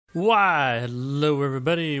Why, hello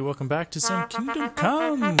everybody, welcome back to some Kingdom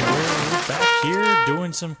Come, where we're back here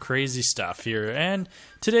doing some crazy stuff here, and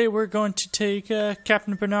today we're going to take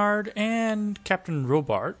Captain Bernard and Captain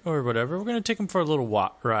Robard, or whatever, we're going to take them for a little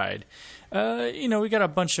ride. You know, we got a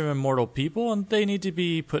bunch of immortal people, and they need to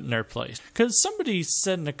be put in their place. Because somebody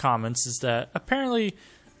said in the comments is that apparently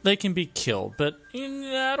they can be killed, but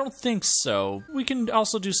I don't think so. We can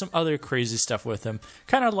also do some other crazy stuff with them.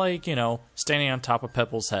 Kind of like, you know, standing on top of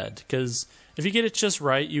Pebble's head. Because if you get it just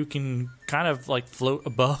right, you can kind of like float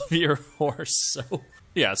above your horse. So,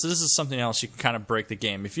 yeah, so this is something else you can kind of break the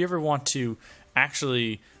game. If you ever want to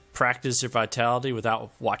actually practice your vitality without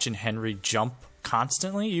watching Henry jump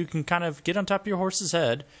constantly, you can kind of get on top of your horse's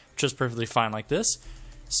head, which is perfectly fine like this.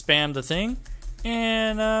 Spam the thing,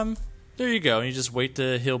 and, there you go, and you just wait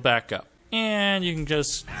to heal back up. And you can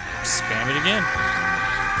just spam it again.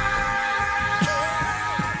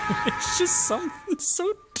 It's just something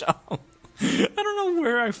so dumb. I don't know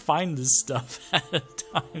where I find this stuff at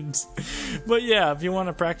times. But yeah, if you want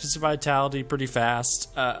to practice vitality pretty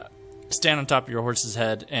fast, stand on top of your horse's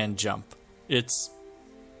head and jump. It's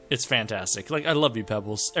fantastic. Like, I love you,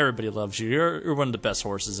 Pebbles. Everybody loves you. You're one of the best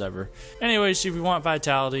horses ever. Anyways, if you want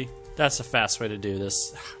vitality, that's a fast way to do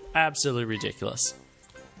this. Absolutely ridiculous.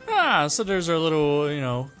 So there's our little, you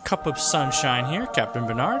know, cup of sunshine here, Captain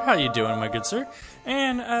Bernard. How you doing, my good sir?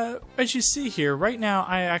 And as you see here, right now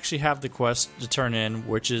I actually have the quest to turn in,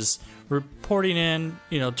 which is reporting in,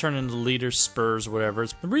 you know, turning the leader spurs, whatever.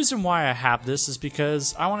 The reason why I have this is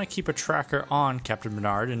because I want to keep a tracker on Captain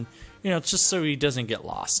Bernard, and you know, just so he doesn't get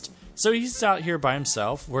lost. So he's out here by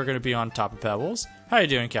himself. We're going to be on top of Pebbles. How you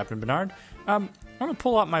doing, Captain Bernard? I'm going to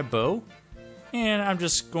pull out my bow. And I'm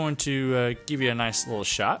just going to give you a nice little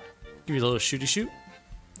shot. Give you a little shooty shoot.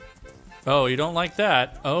 Oh, you don't like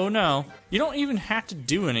that? Oh no. You don't even have to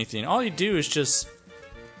do anything. All you do is just,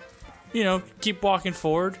 you know, keep walking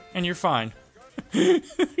forward and you're fine.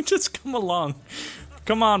 Just come along.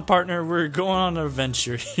 Come on, partner, we're going on an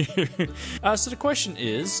adventure here. So the question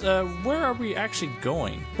is, where are we actually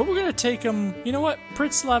going? But we're gonna take them, you know what?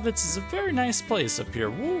 Pritzlavitz is a very nice place up here.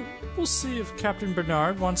 We'll see if Captain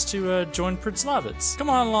Bernard wants to join Pritzlavitz. Come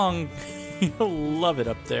on along, you'll love it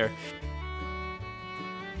up there.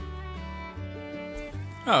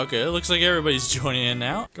 Oh, okay, it looks like everybody's joining in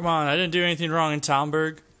now. Come on, I didn't do anything wrong in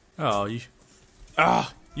Talmberg. Oh,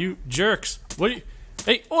 you jerks. What are you,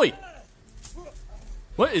 hey, oi!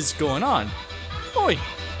 What is going on? Oi!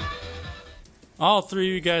 All three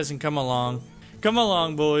of you guys can come along. Come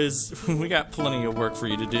along, boys. We got plenty of work for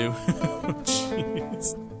you to do.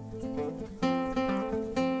 Jeez.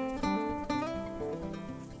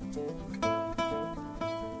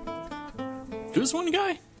 There's one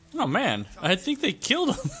guy? Oh man, I think they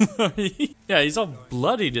killed him. Yeah, he's all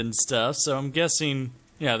bloodied and stuff, so I'm guessing,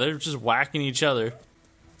 yeah, they're just whacking each other.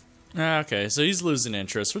 Okay, so he's losing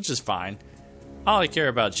interest, which is fine. All I care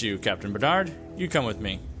about you, Captain Bernard. You come with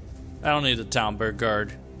me. I don't need a Talmberg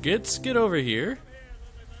guard. Get over here.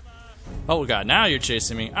 Oh god, now you're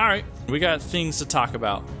chasing me. Alright, we got things to talk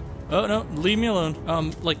about. Oh no, leave me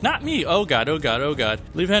alone. Like, not me. Oh god, oh god, oh god.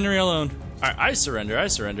 Leave Henry alone. Alright, I surrender, I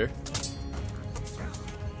surrender.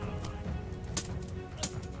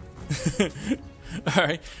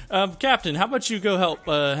 Alright, Captain, how about you go help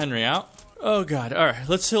Henry out? Oh god, alright,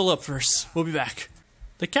 let's heal up first. We'll be back.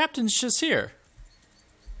 The captain's just here.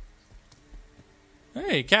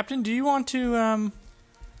 Hey, Captain, do you want to,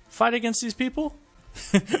 fight against these people?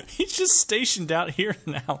 He's just stationed out here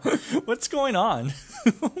now. What's going on?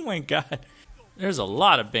 Oh my god. There's a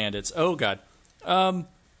lot of bandits. Oh god.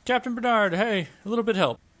 Captain Bernard, hey, a little bit of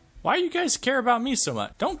help. Why do you guys care about me so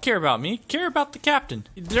much? Don't care about me. Care about the captain.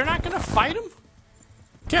 They're not gonna fight him?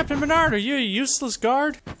 Captain Bernard, are you a useless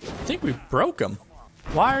guard? I think we broke him.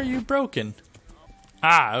 Why are you broken?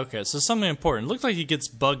 Ah, okay, so something important. Looks like he gets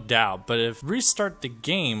bugged out, but if restart the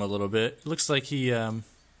game a little bit, it looks like he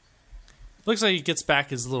gets back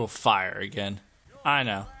his little fire again. I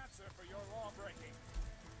know.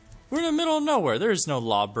 We're in the middle of nowhere. There is no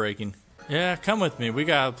law breaking. Yeah, come with me. We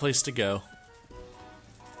got a place to go.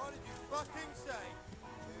 What did you fucking say?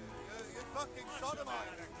 You fucking sodomite.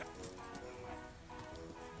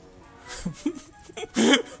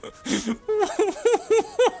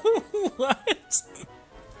 What?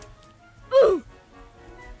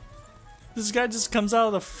 This guy just comes out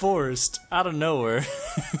of the forest, out of nowhere.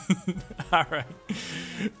 Alright.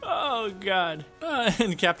 Oh god.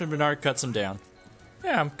 And Captain Bernard cuts him down.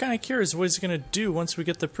 Yeah, I'm kind of curious what he's going to do once we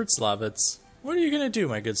get the Pritzlavitz. What are you going to do,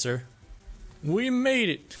 my good sir? We made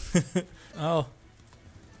it. Oh.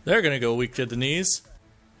 They're going to go weak to the knees.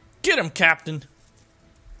 Get him, Captain.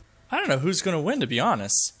 I don't know who's going to win, to be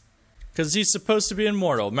honest. because he's supposed to be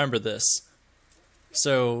immortal. Remember this.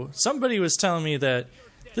 So somebody was telling me that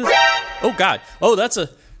this, oh god, oh that's a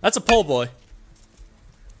pole boy.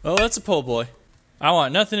 Oh, that's a pole boy. I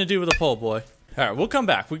want nothing to do with a pole boy. All right, we'll come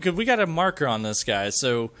back. We got a marker on this guy.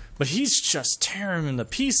 So, but he's just tearing him to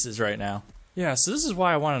pieces right now. Yeah, so this is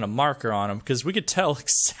why I wanted a marker on him, because we could tell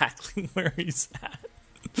exactly where he's at.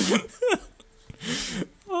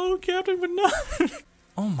 Oh, Captain Bernard.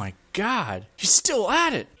 Oh my god, he's still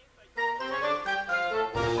at it.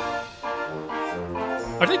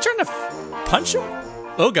 Are they trying to punch him?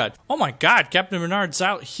 Oh god. Oh my god, Captain Bernard's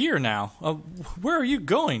out here now. Where are you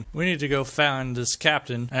going? We need to go find this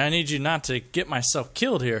captain, and I need you not to get myself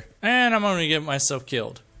killed here. And I'm gonna get myself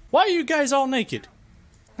killed. Why are you guys all naked?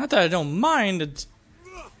 Not that I don't mind. It's...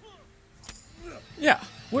 Yeah,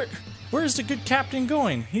 where's the good captain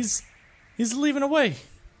going? He's leaving away.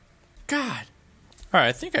 God. Alright,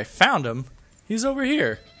 I think I found him. He's over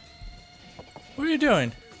here. What are you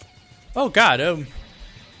doing? Oh god,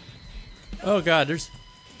 oh god, there's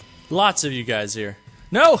lots of you guys here.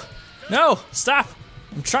 No! No! Stop!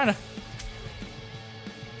 I'm trying to...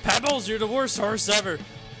 Pebbles, you're the worst horse ever.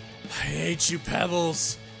 I hate you,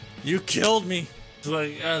 Pebbles. You killed me.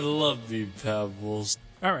 Like, I love you, Pebbles.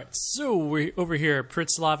 Alright, so we're over here at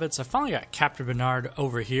Pritzlovitz. I finally got Captain Bernard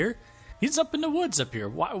over here. He's up in the woods up here.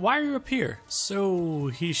 Why are you up here? So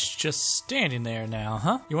he's just standing there now,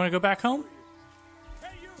 huh? You want to go back home?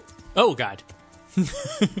 Oh, God.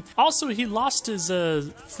 Also, he lost his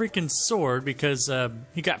freaking sword because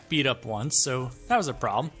he got beat up once, so that was a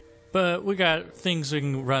problem. But we got things we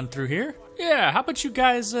can run through here. Yeah, how about you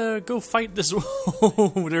guys go fight this?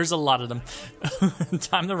 Oh, there's a lot of them.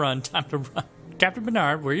 Time to run, time to run. Captain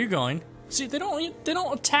Bernard, where are you going? See, they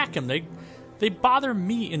don't attack him. They bother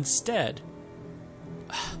me instead.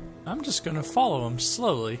 I'm just gonna follow him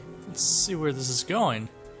slowly. Let's see where this is going.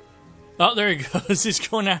 Oh, there he goes. He's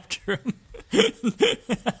going after him.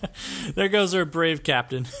 There goes our brave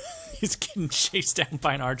captain. He's getting chased down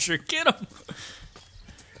by an archer. Get him!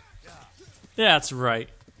 Yeah, that's right.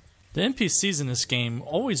 The NPCs in this game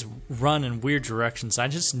always run in weird directions. I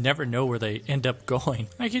just never know where they end up going.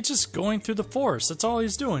 Like, he's just going through the forest. That's all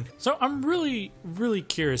he's doing. So I'm really, really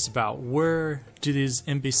curious about where do these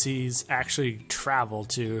NPCs actually travel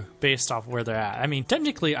to based off where they're at. I mean,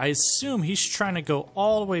 technically, I assume he's trying to go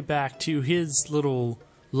all the way back to his little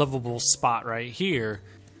lovable spot right here.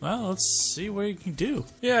 Well, let's see what he can do.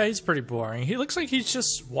 Yeah, he's pretty boring. He looks like he's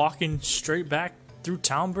just walking straight back through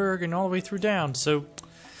Talmberg and all the way through down. So,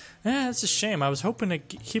 yeah, it's a shame. I was hoping to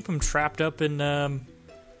keep him trapped up in, the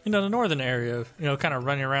northern area, kind of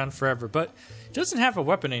running around forever. But he doesn't have a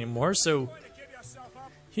weapon anymore, so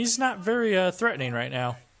he's not very threatening right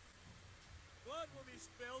now.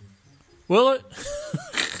 Will it?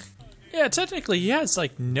 Yeah, technically he has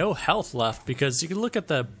like no health left because you can look at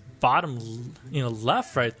the bottom,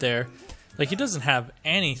 left right there. Like he doesn't have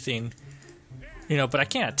anything, but I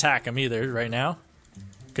can't attack him either right now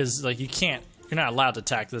because like you're not allowed to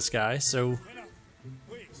attack this guy. So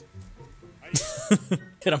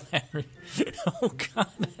hit him, Henry. Oh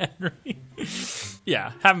God, Henry.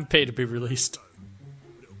 Yeah, have him pay to be released.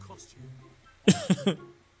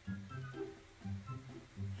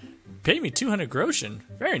 Pay me 200 groschen.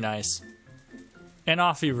 Very nice. And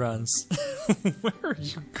off he runs. Where are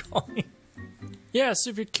you going? Yeah, so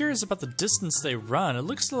if you're curious about the distance they run, it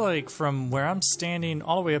looks like from where I'm standing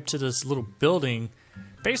all the way up to this little building,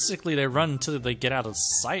 basically they run until they get out of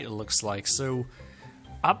sight, it looks like. So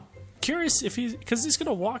I'm curious if because he's going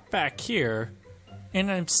to walk back here,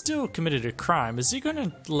 and I'm still committed a crime. Is he going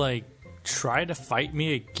to, like, try to fight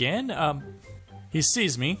me again? He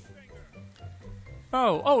sees me.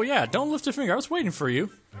 Oh yeah, don't lift a finger. I was waiting for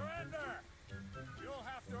you. Surrender. You'll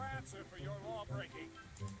have to answer for your law breaking.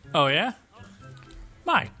 Oh yeah?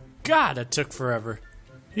 My God, that took forever.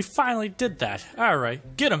 He finally did that.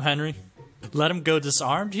 Alright, get him, Henry. Let him go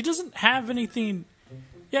disarmed. He doesn't have anything...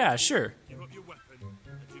 Yeah, sure. Give up your weapon and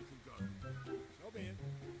you can go. So be it.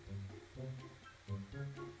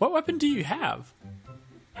 What weapon do you have?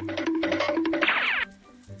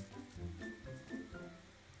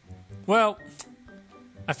 Well...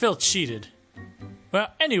 I feel cheated. Well,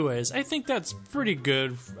 anyways, I think that's pretty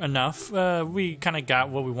good enough. We kind of got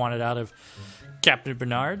what we wanted out of Captain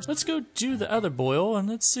Bernard. Let's go do the other boil, and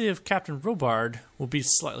let's see if Captain Robard will be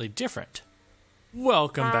slightly different.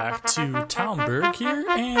 Welcome back to Talmberg here,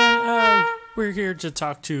 and we're here to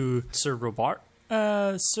talk to Sir Robard.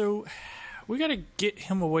 So we gotta get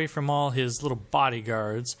him away from all his little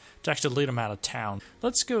bodyguards to actually lead him out of town.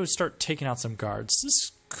 Let's go start taking out some guards.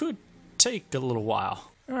 This could take a little while.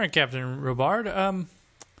 Alright, Captain Robard,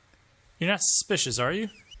 you're not suspicious, are you?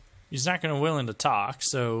 He's not going to willing to talk,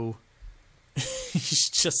 so he's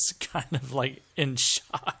just kind of like in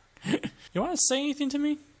shock. You want to say anything to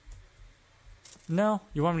me? No?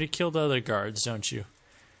 You want me to kill the other guards, don't you?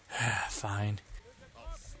 Fine.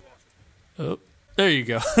 Oh, there you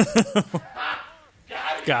go.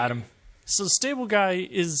 Got him. So the stable guy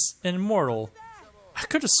is an immortal. I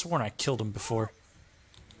could have sworn I killed him before.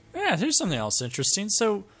 Yeah, here's something else interesting.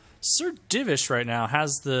 So Sir Divish right now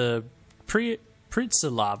has the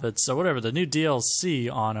Pritzilavitz, or whatever, the new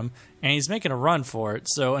DLC on him, and he's making a run for it.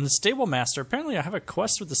 So, and the stable master, apparently I have a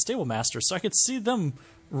quest with the stable master, so I could see them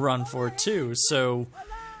run for it too. So,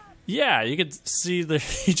 yeah, you could see that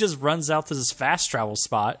he just runs out to this fast travel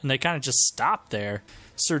spot, and they kind of just stop there.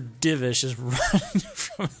 Sir Divish is running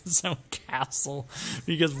from his own castle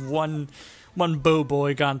because one bow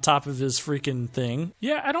boy got on top of his freaking thing.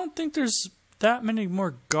 Yeah, I don't think there's that many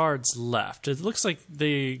more guards left. It looks like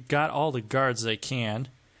they got all the guards they can.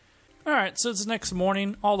 Alright, so it's the next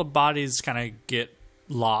morning. All the bodies kind of get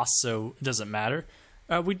lost, so it doesn't matter.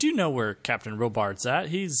 We do know where Captain Robard's at.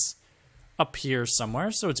 He's up here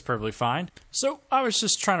somewhere, so it's perfectly fine. So I was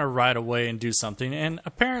just trying to ride away and do something, and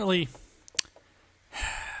apparently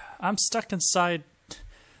I'm stuck inside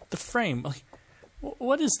the frame. Like,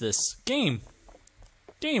 what is this? Game,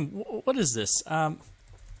 what is this? I'm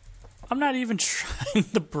not even trying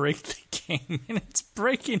to break the game, and it's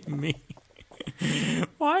breaking me.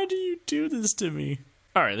 Why do you do this to me?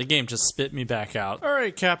 Alright, the game just spit me back out.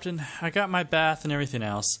 Alright, Captain, I got my bath and everything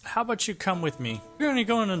else. How about you come with me? We're gonna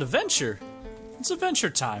go on an adventure. It's adventure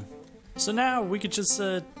time. So now we could just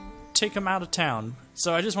take them out of town.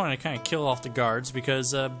 So I just wanted to kind of kill off the guards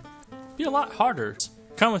because it'd be a lot harder.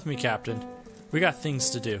 Come with me, Captain. We got things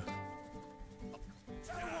to do.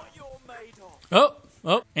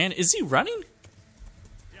 Oh, and is he running?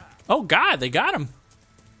 Oh God, they got him.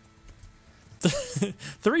 The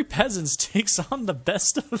three peasants takes on the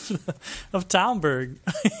best of Talmberg.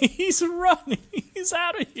 He's running. He's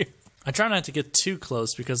out of here. I try not to get too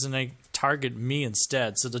close because then they target me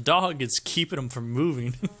instead. So the dog is keeping them from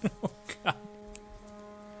moving. Oh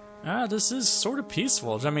God. This is sort of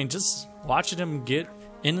peaceful. I mean, just watching him get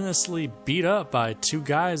endlessly beat up by two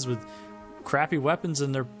guys with crappy weapons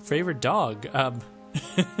and their favorite dog.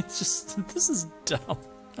 It's just, this is dumb.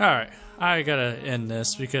 Alright, I gotta end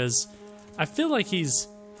this because I feel like he's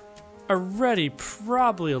already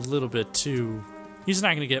probably a little bit too... He's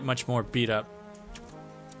not gonna get much more beat up.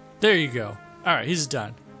 There you go. Alright, he's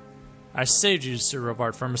done. I saved you, Sir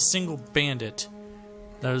Robard, from a single bandit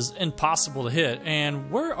that was impossible to hit. And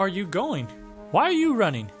where are you going? Why are you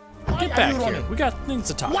running? Get back here. We got things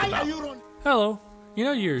to talk about. Hello. You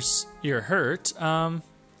know you're hurt.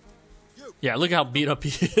 Yeah, look how beat up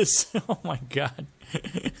he is. Oh my God.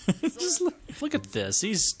 Just look at this.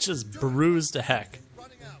 He's just bruised to heck.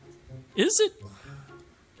 Is it?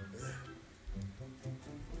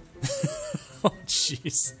 Oh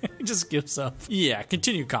jeez. He just gives up. Yeah,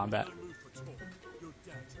 continue combat.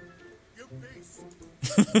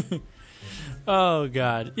 Oh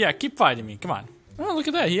God. Yeah, keep fighting me. Come on. Oh, look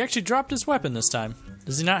at that. He actually dropped his weapon this time.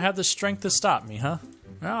 Does he not have the strength to stop me, huh?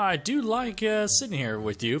 Well, I do like sitting here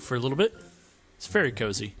with you for a little bit. It's very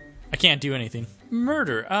cozy. I can't do anything.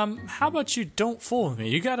 Murder. How about you don't fool with me?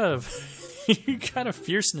 You got a you got a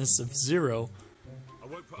fierceness of 0. I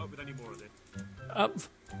won't put up with any more of it.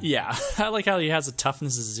 Yeah. I like how he has a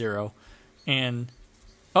toughness of 0. And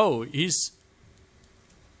oh, he's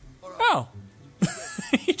oh.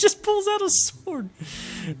 He just pulls out a sword.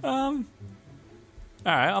 Alright,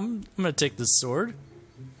 I'm gonna take this sword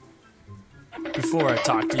before I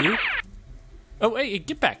talk to you. Oh, hey,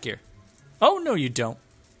 get back here. Oh, no, you don't.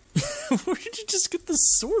 Where did you just get this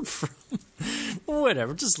sword from?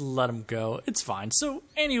 Whatever, just let him go. It's fine. So,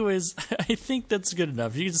 anyways, I think that's good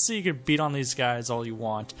enough. You can see you can beat on these guys all you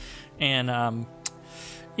want. And,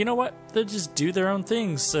 you know what? They just do their own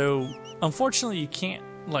things. So, unfortunately, you can't,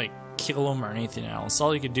 like, kill them or anything else.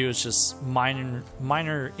 All you can do is just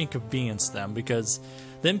minor inconvenience them because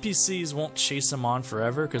the NPCs won't chase them on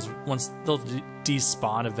forever because once they'll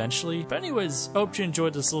despawn eventually. But anyways, I hope you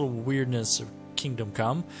enjoyed this little weirdness of Kingdom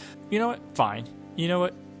Come. You know what? Fine. You know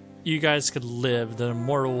what? You guys could live the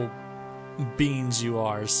immortal beings you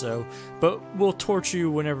are. So, but we'll torture you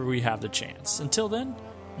whenever we have the chance. Until then,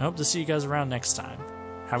 I hope to see you guys around next time.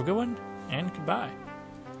 Have a good one and goodbye.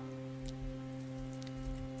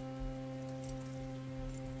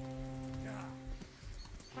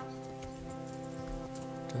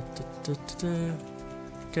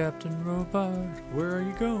 Captain Robard, where are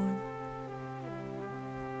you going?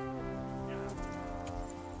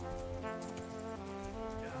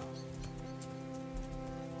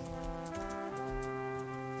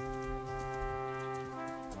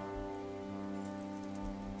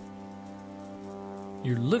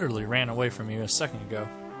 You literally ran away from you a second ago.